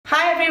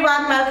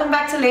everyone, welcome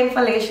back to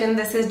Lemphalation.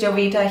 This is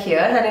Jovita here,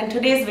 and in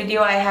today's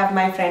video I have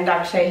my friend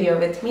Akshay here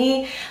with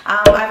me.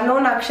 I've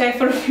known Akshay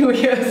for a few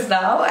years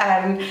now,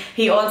 and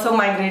he also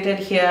migrated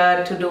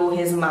here to do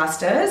his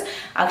masters.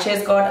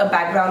 Akshay's got a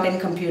background in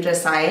computer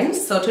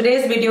science, so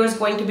today's video is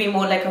going to be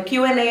more like a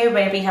Q&A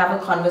where we have a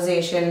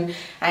conversation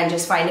and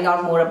just finding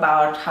out more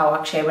about how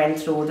Akshay went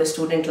through the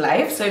student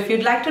life. So if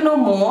you'd like to know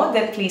more,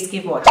 then please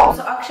keep watching.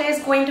 So Akshay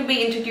is going to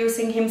be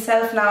introducing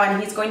himself now,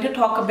 and he's going to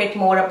talk a bit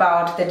more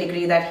about the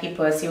degree that he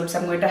pursued. So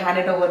I'm going to hand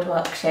it over to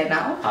Akshay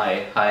now.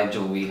 Hi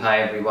Jovi. Hi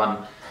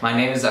everyone. My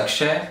name is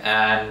Akshay,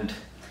 and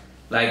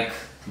like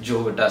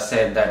Jovita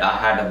said that I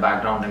had a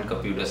background in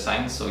computer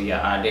science. So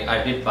yeah, I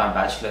did my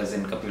bachelor's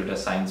in computer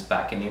science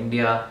back in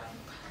India.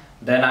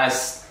 Then I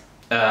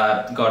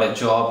got a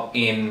job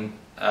in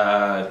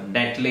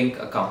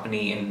Netlink, a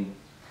company in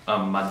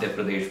Madhya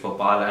Pradesh,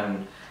 Bhopal,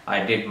 and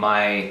I did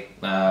my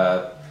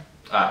I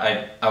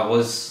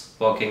was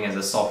working as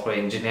a software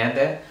engineer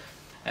there.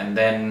 And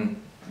then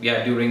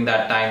yeah, during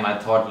that time I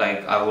thought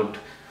like I would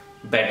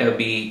better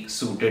be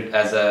suited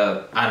as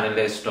a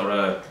analyst or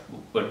a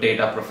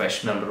data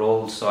professional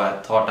role, so I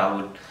thought I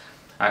would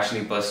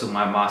actually pursue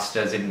my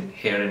masters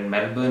here in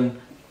Melbourne.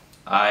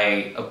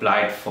 I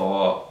applied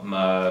for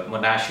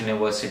Monash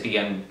University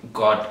and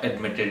got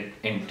admitted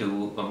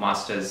into a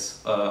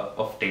masters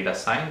of data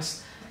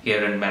science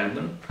here in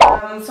Melbourne.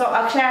 So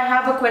Akshay, I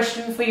have a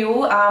question for you.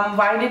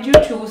 Why did you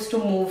choose to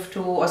move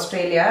to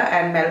Australia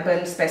and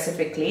Melbourne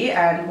specifically,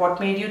 and what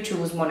made you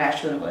choose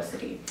Monash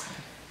University?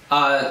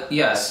 Good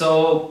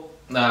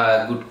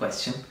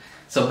question.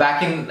 So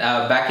back in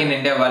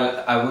India,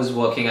 while I was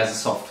working as a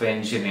software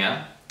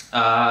engineer,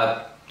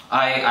 I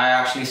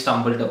actually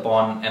stumbled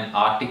upon an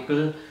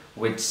article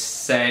which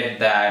said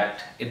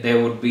that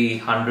there would be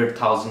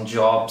 100,000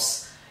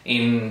 jobs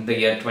in the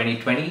year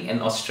 2020 in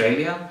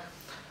Australia.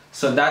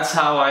 So that's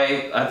how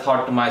I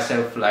thought to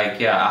myself, like,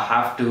 yeah, I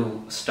have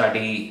to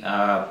study,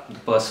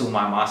 pursue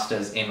my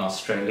masters in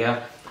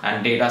Australia,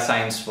 and data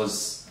science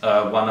was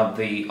one of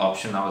the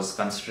options I was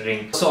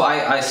considering. So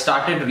I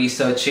started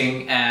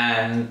researching,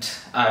 and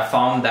I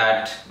found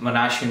that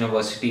Monash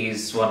University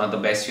is one of the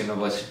best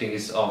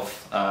universities of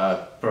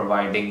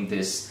providing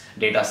this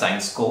data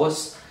science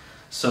course.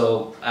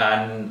 So,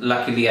 and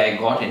luckily I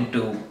got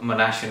into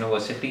Monash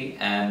University,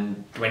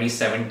 and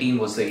 2017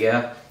 was the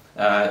year,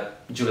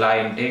 July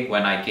intake,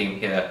 when I came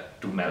here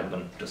to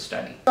Melbourne to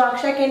study. So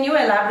Akshay, can you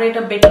elaborate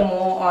a bit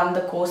more on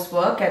the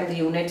coursework and the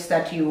units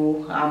that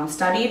you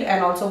studied,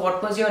 and also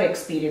what was your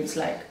experience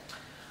like?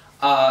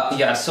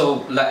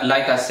 So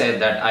like I said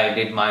that I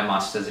did my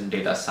masters in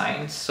data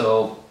science.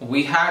 So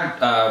we had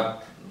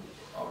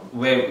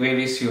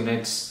various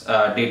units,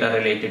 data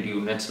related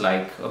units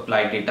like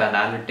applied data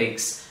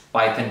analytics,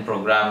 Python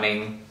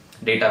programming,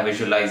 data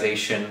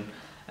visualization,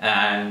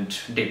 and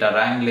data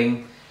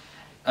wrangling.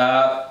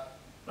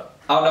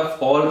 Out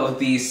of all of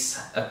these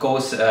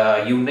course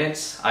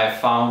units, I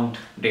found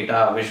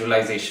data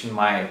visualization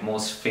my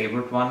most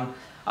favorite one.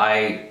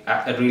 I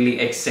really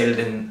excelled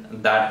in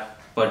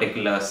that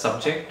particular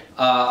subject.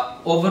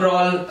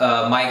 Overall,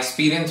 my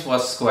experience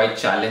was quite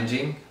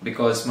challenging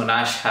because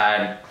Monash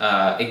had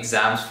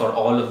exams for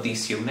all of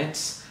these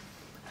units,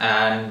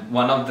 and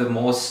one of the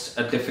most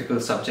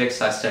difficult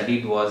subjects I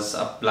studied was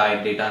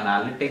applied data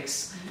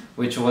analytics,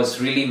 which was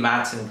really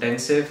maths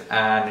intensive,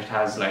 and it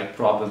has like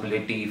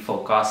probability,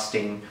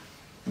 forecasting,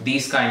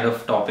 these kind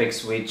of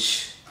topics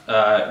which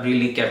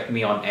really kept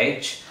me on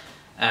edge.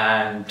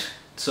 And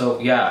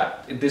so yeah,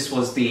 this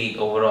was the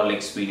overall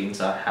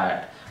experience I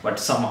had, but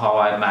somehow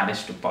I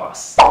managed to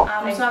pass.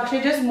 So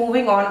actually, just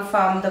moving on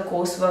from the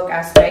coursework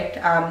aspect,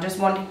 just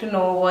wanting to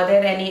know, were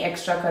there any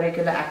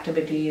extracurricular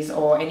activities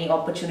or any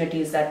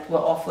opportunities that were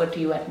offered to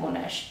you at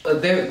Monash?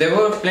 There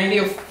were plenty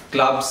of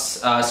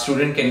clubs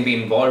student can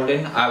be involved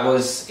in. I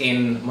was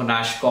in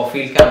Monash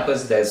Caulfield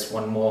campus. There's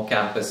one more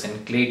campus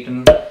in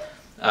Clayton.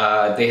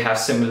 They have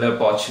similar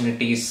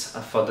opportunities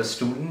for the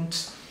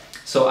students.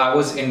 So I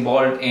was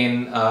involved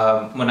in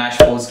Monash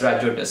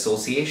Postgraduate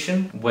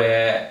Association,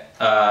 where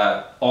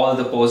all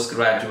the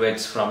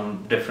postgraduates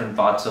from different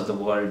parts of the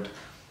world.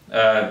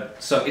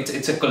 So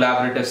it's a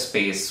collaborative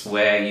space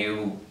where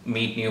you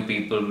meet new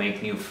people,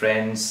 make new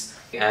friends,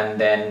 and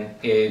then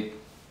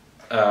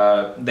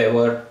there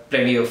were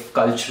plenty of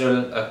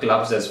cultural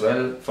clubs as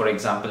well. For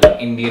example, an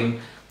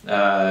Indian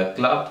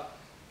club,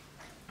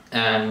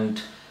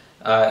 and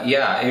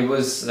it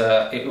was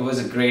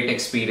a great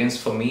experience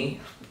for me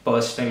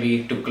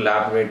personally to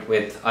collaborate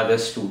with other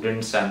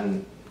students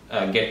and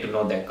get to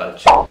know their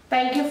culture.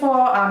 Thank you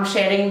for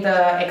sharing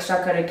the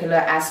extracurricular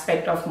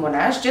aspect of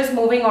Monash. Just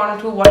moving on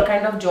to what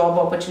kind of job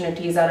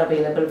opportunities are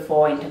available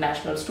for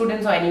international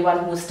students or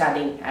anyone who's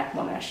studying at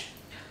Monash?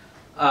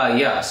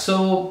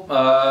 So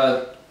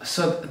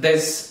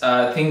there's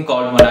a thing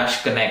called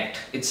Monash Connect.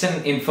 It's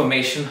an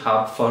information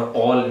hub for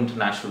all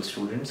international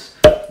students.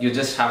 You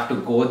just have to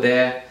go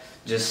there,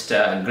 just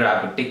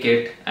grab a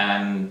ticket,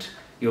 and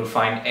you'll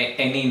find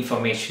any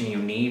information you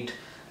need,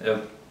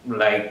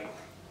 like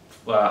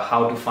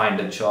how to find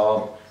a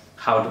job,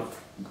 how to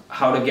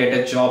how to get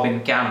a job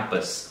in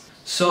campus.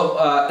 So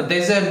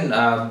there's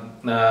a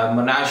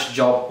Monash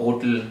job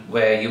portal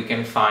where you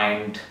can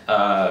find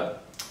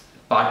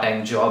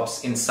part-time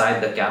jobs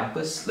inside the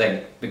campus,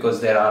 like, because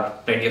there are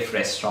plenty of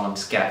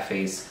restaurants,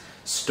 cafes,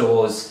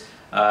 stores.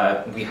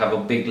 We have a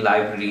big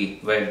library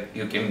where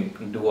you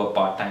can do a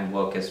part-time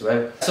work as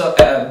well. So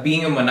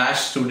being a Monash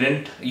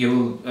student,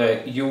 you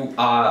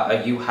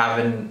have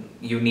an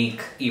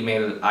unique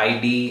email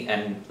ID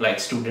and like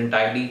student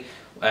ID,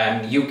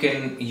 and you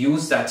can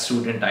use that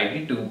student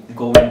ID to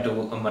go into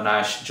a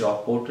Monash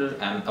job portal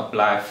and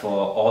apply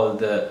for all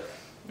the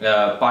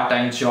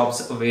part-time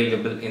jobs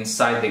available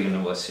inside the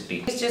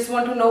university. I just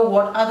want to know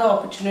what other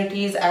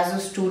opportunities as a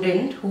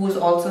student who is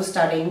also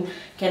studying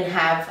can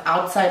have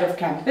outside of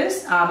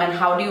campus, and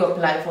how do you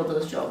apply for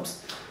those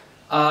jobs?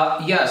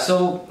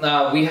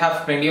 We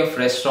have plenty of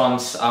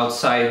restaurants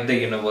outside the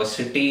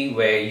university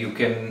where you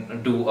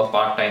can do a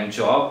part-time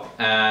job,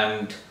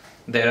 and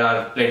there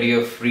are plenty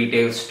of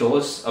retail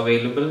stores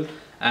available,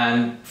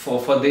 and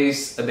for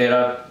this there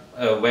are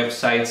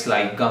websites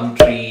like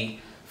Gumtree,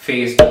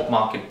 Facebook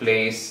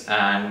Marketplace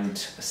and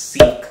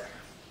Seek,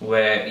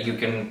 where you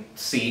can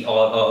see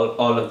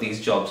all of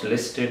these jobs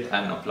listed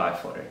and apply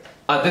for it.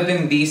 Other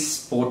than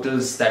these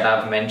portals that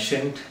I've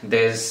mentioned,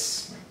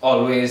 there's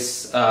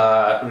always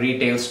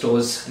retail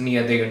stores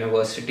near the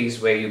universities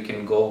where you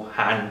can go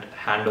hand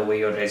over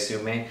your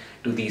resume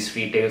to these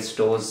retail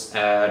stores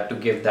to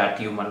give that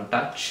human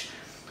touch,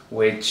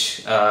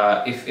 which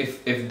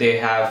if they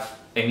have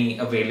any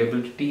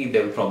availability,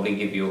 they'll probably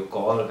give you a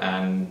call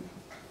and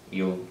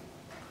you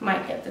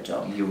might get the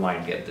job. You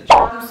might get the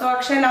job. So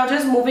Akshay, now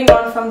just moving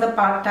on from the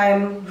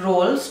part-time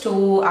roles to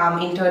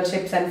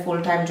internships and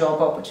full-time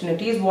job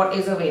opportunities, what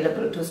is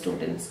available to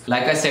students?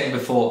 Like I said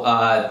before,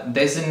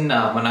 there's an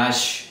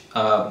Monash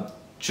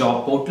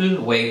job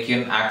portal where you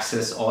can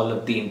access all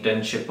of the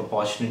internship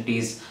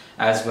opportunities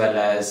as well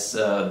as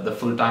the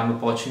full-time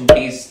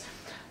opportunities.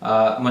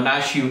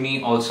 Monash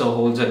Uni also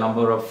holds a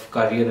number of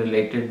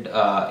career-related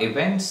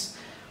events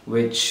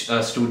which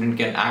a student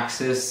can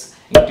access,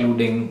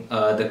 including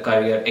the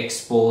career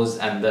expos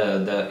and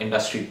the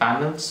industry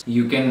panels.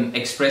 You can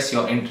express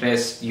your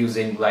interest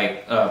using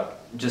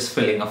just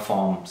filling a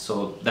form,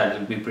 so that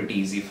will be pretty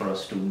easy for a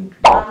student.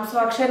 So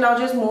Akshay, now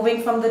just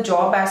moving from the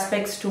job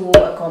aspects to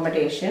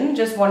accommodation,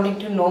 just wanting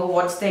to know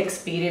what's the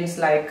experience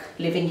like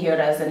living here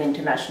as an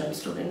international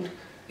student?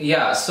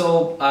 Yeah,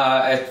 so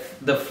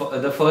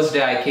the first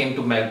day I came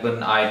to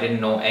Melbourne, I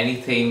didn't know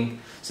anything.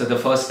 So the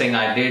first thing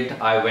I did,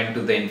 I went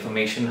to the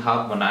information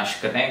hub, Monash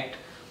Connect,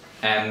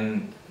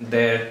 and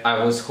there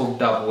I was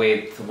hooked up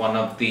with one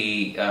of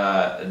the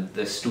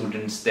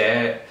students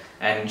there,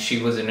 and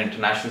she was an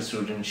international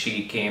student.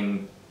 She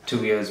came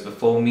 2 years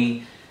before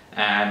me,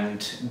 and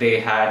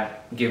they had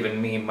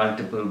given me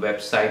multiple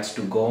websites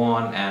to go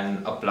on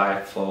and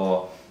apply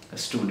for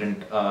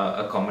student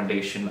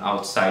accommodation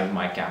outside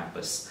my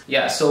campus.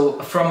 Yeah, so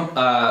from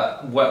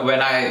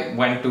when I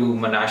went to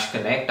Monash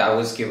Connect, I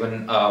was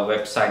given a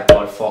website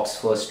called Fox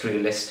First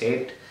Real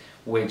Estate,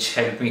 which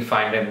helped me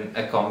find an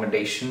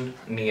accommodation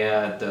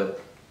near the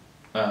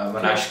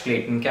Monash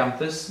Clayton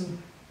campus.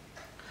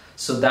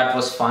 So that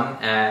was fun,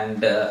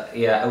 and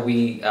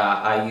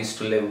I used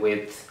to live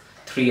with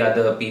 3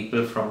 other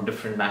people from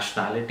different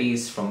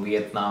nationalities, from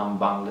Vietnam,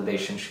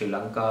 Bangladesh and Sri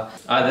Lanka.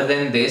 Other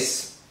than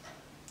this,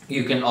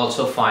 you can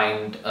also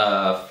find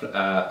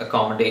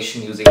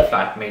accommodation using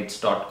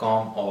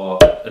flatmates.com or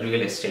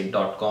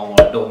realestate.com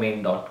or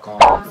domain.com.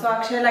 So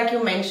Akshay, like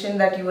you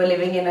mentioned that you were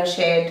living in a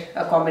shared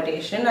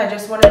accommodation, I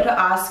just wanted to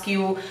ask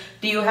you,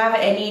 do you have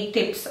any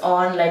tips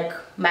on like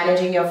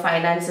managing your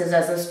finances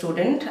as a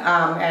student,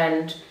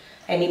 and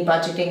any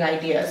budgeting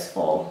ideas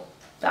for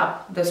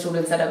the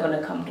students that are going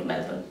to come to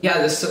Melbourne?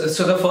 Yeah,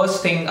 so the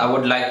first thing I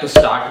would like to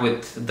start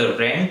with the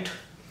rent.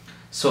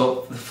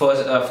 So the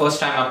first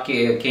time I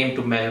came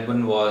to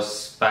Melbourne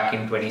was back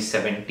in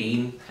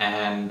 2017,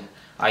 and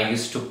I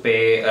used to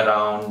pay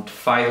around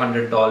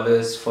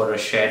 $500 for a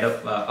shared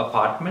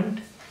apartment.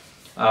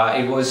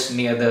 It was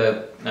near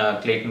the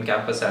Clayton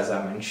campus, as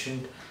I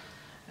mentioned,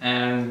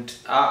 and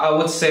I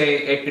would say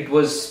it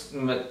was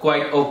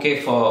quite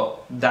okay for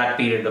that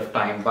period of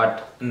time.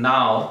 But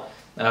now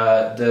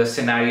the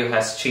scenario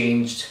has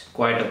changed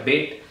quite a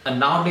bit. And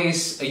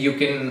nowadays you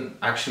can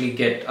actually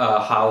get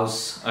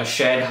a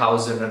shared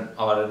house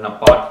or an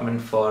apartment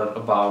for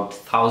about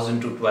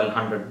 $1,000 to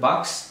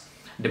 $1,200,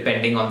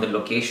 depending on the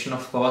location,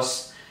 of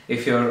course.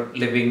 If you're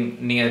living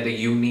near the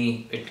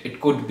uni, it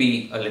could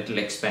be a little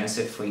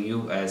expensive for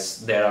you,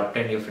 as there are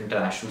plenty of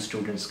international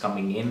students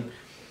coming in.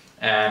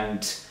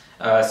 And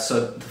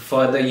so the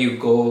further you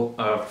go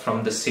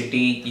from the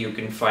city, you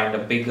can find a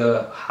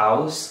bigger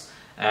house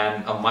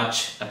and a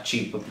much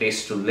cheaper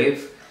place to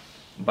live.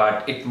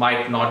 But it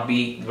might not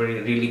be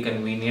really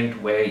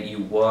convenient where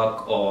you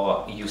work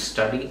or you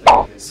study.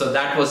 So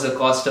that was the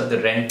cost of the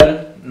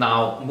rental.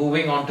 Now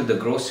moving on to the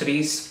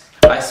groceries,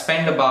 I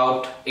spend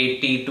about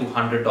 $80 to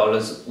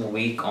 $100 a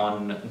week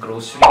on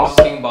groceries.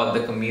 Talking about the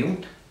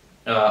commute,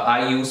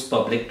 I use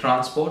public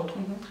transport.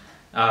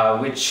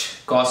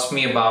 which cost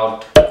me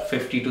about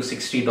 $50 to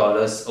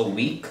 $60 a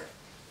week.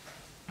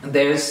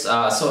 There's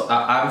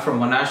I'm from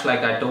Monash,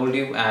 like I told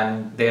you,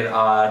 and there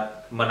are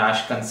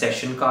Monash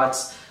concession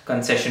cards,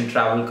 concession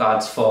travel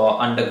cards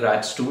for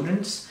undergrad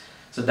students.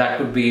 So that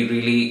could be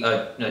really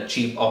a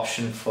cheap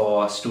option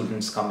for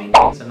students coming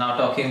in. So now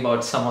talking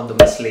about some of the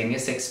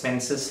miscellaneous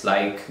expenses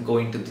like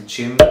going to the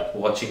gym,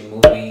 watching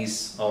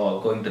movies,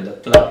 or going to the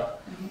club.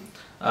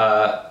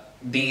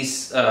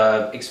 These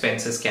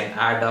expenses can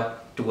add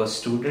up to a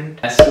student.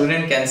 A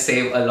student can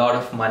save a lot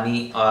of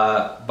money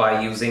by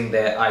using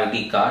their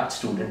ID card,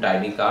 student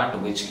ID card,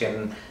 which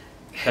can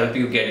help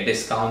you get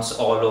discounts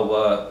all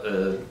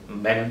over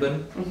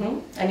Melbourne.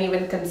 And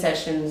even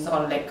concessions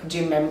on like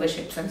gym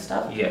memberships and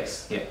stuff.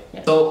 Yes,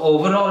 yeah. So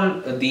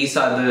overall, these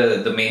are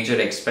the major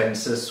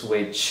expenses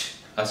which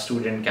a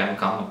student can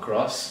come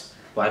across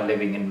while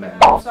living in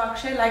Melbourne. So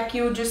Akshay, like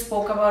you just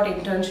spoke about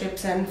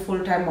internships and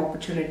full-time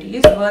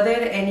opportunities, were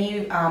there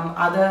any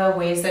other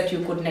ways that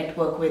you could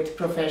network with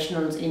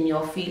professionals in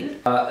your field?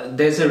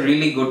 There's a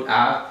really good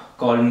app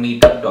called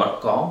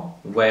meetup.com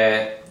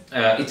where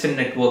it's a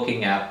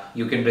networking app.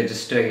 You can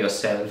register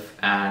yourself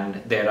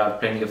and there are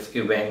plenty of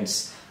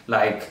events.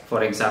 Like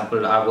for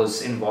example, I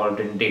was involved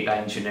in data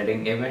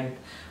engineering event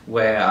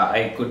where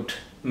I could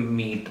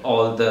meet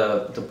all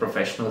the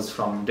professionals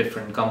from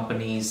different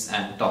companies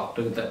and talk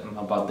to them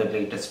about the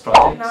latest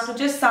projects. Now to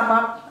just sum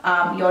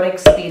up your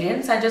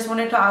experience, I just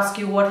wanted to ask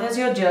you, what has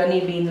your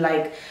journey been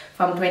like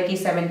from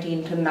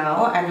 2017 to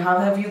now, and how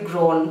have you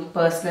grown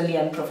personally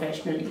and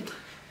professionally?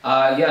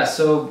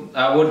 So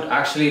I would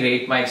actually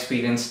rate my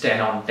experience 10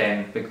 on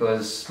 10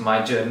 because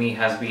my journey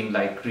has been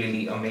like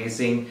really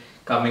amazing.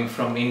 Coming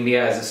from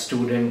India as a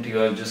student,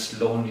 you're just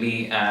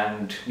lonely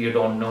and you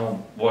don't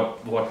know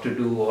what to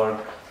do, or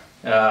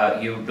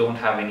you don't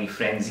have any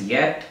friends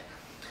yet.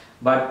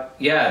 But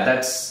yeah,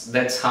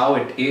 that's how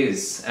it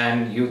is,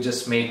 and you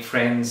just make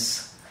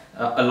friends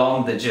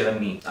along the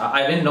journey.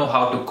 I didn't know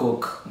how to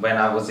cook when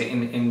I was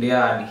in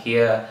India, and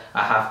here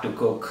I have to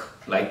cook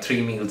like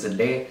 3 meals a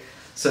day.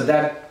 So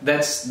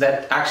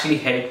that actually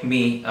helped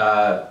me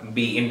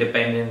be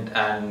independent,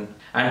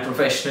 and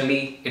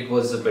professionally it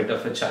was a bit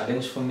of a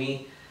challenge for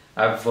me.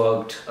 I've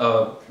worked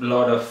a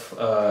lot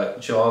of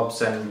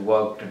jobs and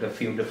worked at a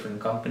few different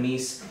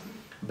companies,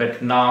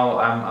 but now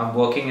I'm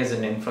working as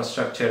an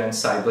infrastructure and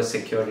cyber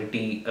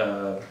security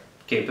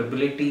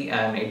capability,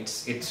 and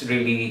it's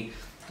really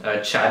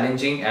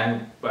challenging,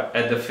 and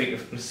at the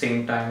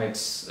same time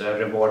it's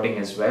rewarding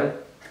as well.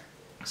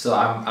 So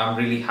I'm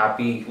really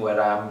happy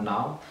where I am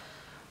now.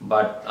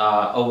 But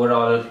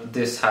overall,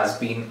 this has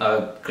been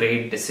a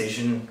great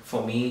decision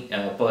for me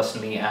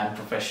personally and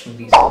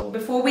professionally. So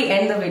before we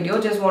end the video,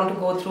 just want to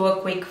go through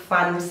a quick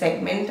fun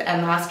segment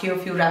and ask you a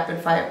few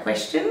rapid fire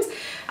questions.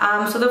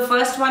 So the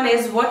first one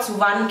is, what's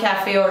one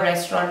cafe or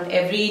restaurant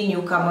every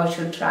newcomer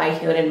should try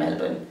here in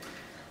Melbourne?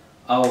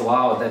 Oh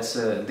wow, that's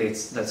a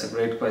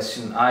great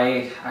question.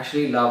 I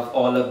actually love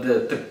all of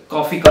the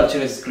coffee culture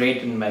is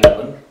great in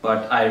Melbourne,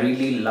 but I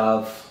really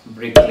love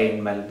Brick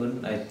Lane,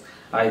 Melbourne.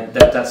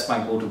 That's my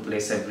go-to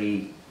place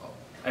every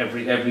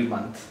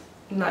month.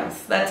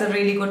 Nice. That's a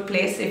really good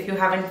place. If you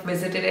haven't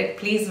visited it,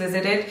 please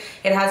visit it.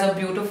 It has a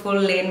beautiful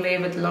laneway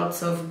with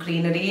lots of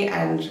greenery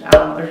and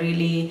a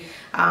really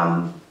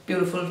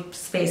beautiful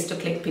space to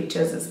click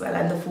pictures as well,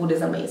 and the food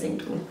is amazing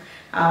too.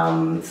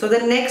 So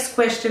the next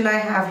question I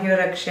have here,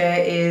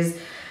 Akshay, is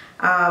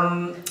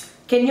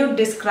can you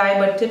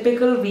describe a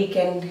typical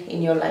weekend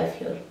in your life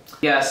here?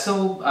 Yeah,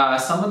 so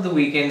some of the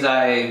weekends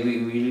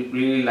we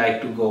really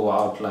like to go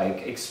out,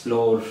 like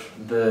explore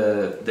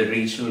the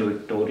regional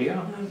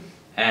Victoria,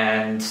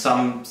 and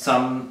some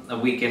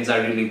weekends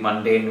are really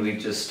mundane. We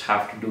just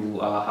have to do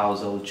our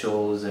household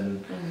chores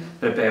and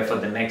prepare for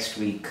the next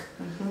week.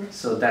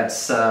 So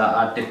that's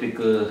our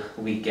typical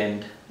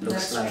weekend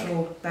looks like. That's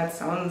true. That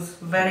sounds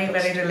very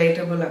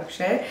relatable,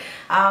 Akshay.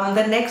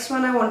 The next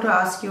one I want to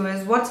ask you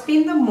is, what's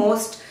been the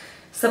most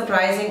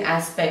surprising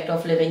aspect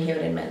of living here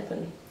in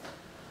Melbourne?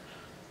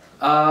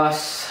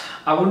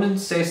 I wouldn't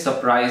say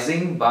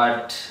surprising,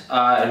 but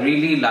I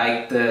really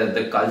like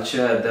the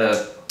culture,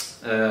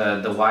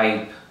 the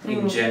vibe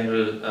in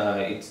general.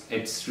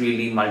 It's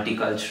really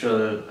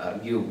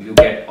multicultural. You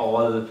get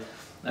all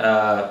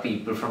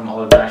people from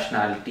all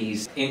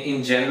nationalities.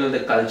 In general, the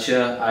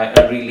culture I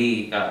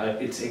really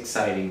it's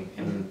exciting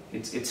and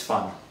it's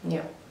fun.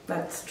 Yeah,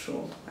 that's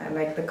true. I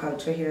like the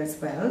culture here as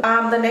well.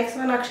 The next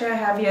one, Akshay, I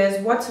have here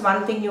is, what's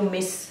one thing you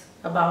miss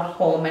about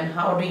home, and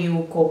how do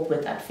you cope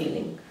with that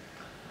feeling?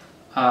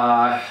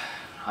 I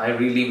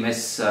really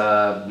miss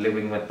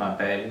living with my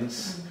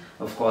parents.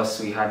 Of course,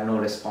 we had no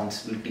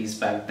responsibilities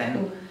back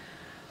then,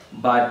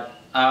 but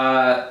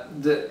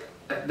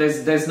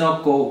there's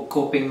no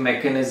coping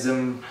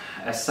mechanism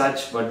as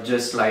such, but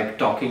just like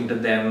talking to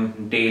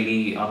them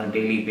daily on a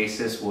daily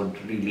basis would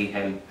really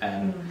help,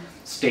 and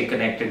stay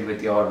connected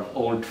with your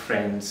old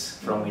friends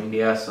from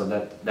India, so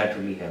that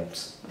really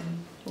helps.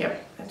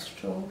 Yep, that's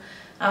true.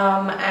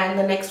 And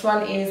the next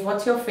one is,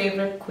 what's your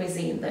favorite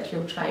cuisine that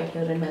you've tried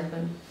here in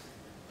Melbourne?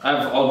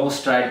 I've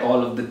almost tried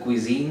all of the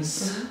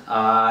cuisines.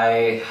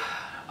 I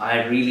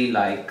really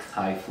like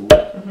Thai food.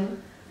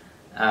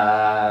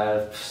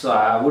 So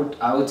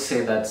I would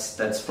say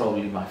that's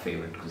probably my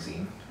favorite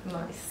cuisine.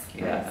 Nice.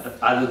 Yeah, Nice.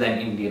 other than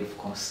Indian, of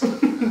course.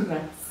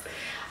 Nice.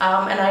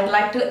 And I'd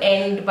like to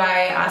end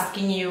by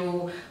asking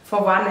you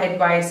for one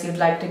advice you'd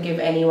like to give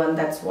anyone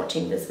that's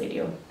watching this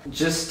video.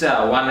 Just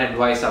one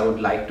advice I would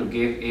like to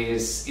give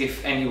is,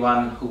 if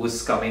anyone who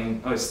is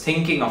coming or is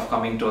thinking of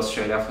coming to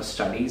Australia for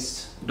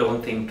studies,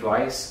 don't think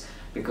twice,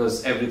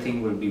 because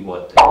everything will be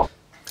worth it.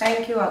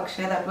 Thank you,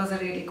 Akshay. That was a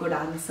really good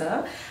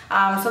answer.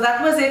 So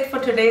that was it for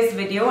today's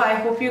video. I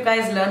hope you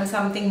guys learned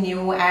something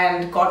new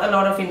and got a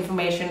lot of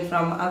information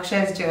from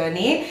Akshay's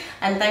journey.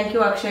 And thank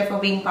you, Akshay, for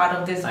being part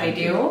of this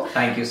video.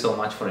 Thank you so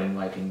much for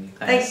inviting me.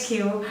 Thanks. Thank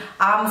you.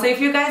 So if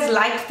you guys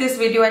liked this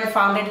video and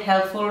found it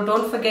helpful,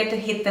 don't forget to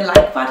hit the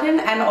like button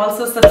and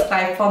also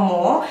subscribe for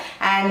more.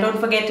 And don't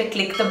forget to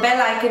click the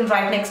bell icon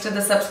right next to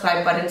the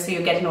subscribe button so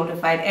you get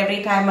notified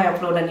every time I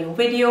upload a new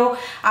video.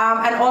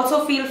 And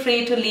also feel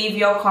free to leave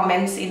your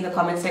comments in the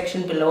comment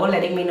section below,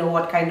 letting me know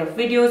what kind of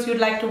videos you'd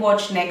like to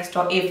watch next,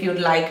 or if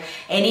you'd like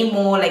any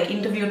more like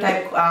interview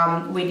type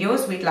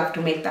videos, we'd love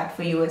to make that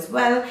for you as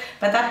well.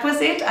 But that was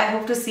it. I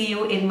hope to see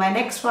you in my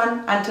next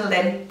one. Until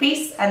then,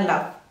 peace and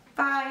love.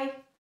 Bye.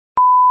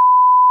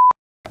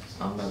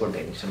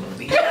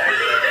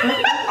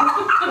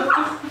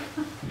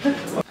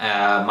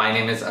 My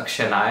name is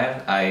Akshay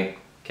Nair.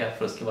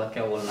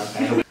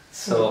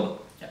 So,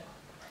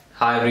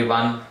 hi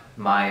everyone.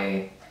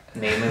 My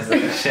name is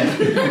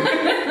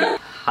Akshay.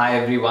 Hi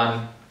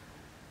everyone.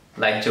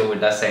 Like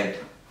Jovita said.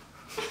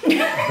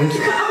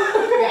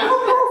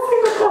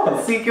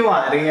 हंसी क्यों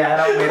आ रही है यार?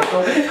 अब मेरे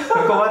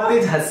को बहुत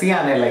तेज हंसी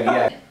आने लगी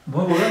है।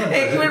 वो बोला ना,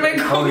 एक मिनट में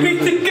कॉपी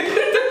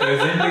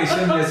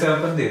प्रेजेंटेशन जैसे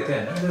अपन देते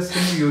हैं ना, just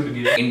think you would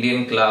give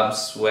Indian clubs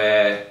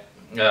where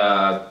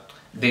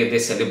they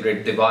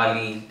celebrate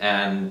Diwali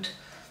and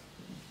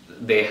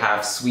they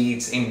have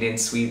sweets, Indian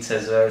sweets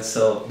as well.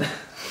 So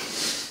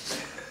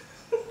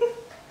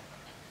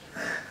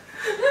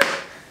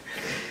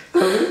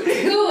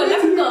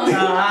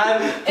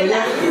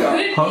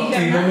हम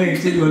तीनों ने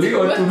एक चीज बोली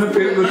और तूने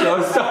फिर कुछ और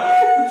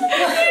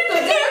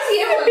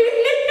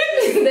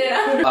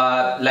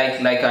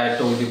like I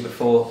told you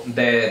before,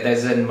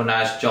 there's a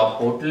Monash job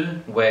portal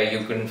where you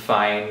can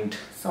find.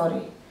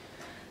 Sorry.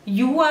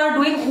 You are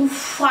doing oof.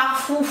 Start.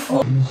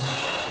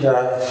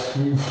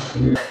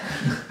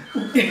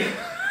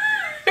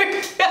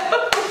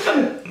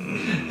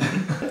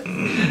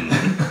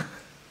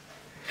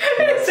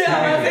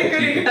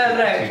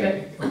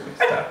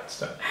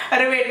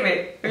 Wait.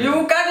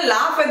 You can't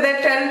laugh at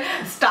that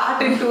and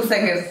start in 2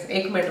 seconds.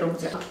 1 minute रुक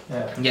जा.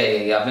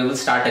 Yeah. We will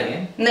start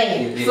again.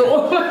 नहीं. So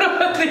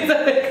these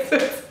are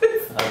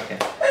exercises. Okay.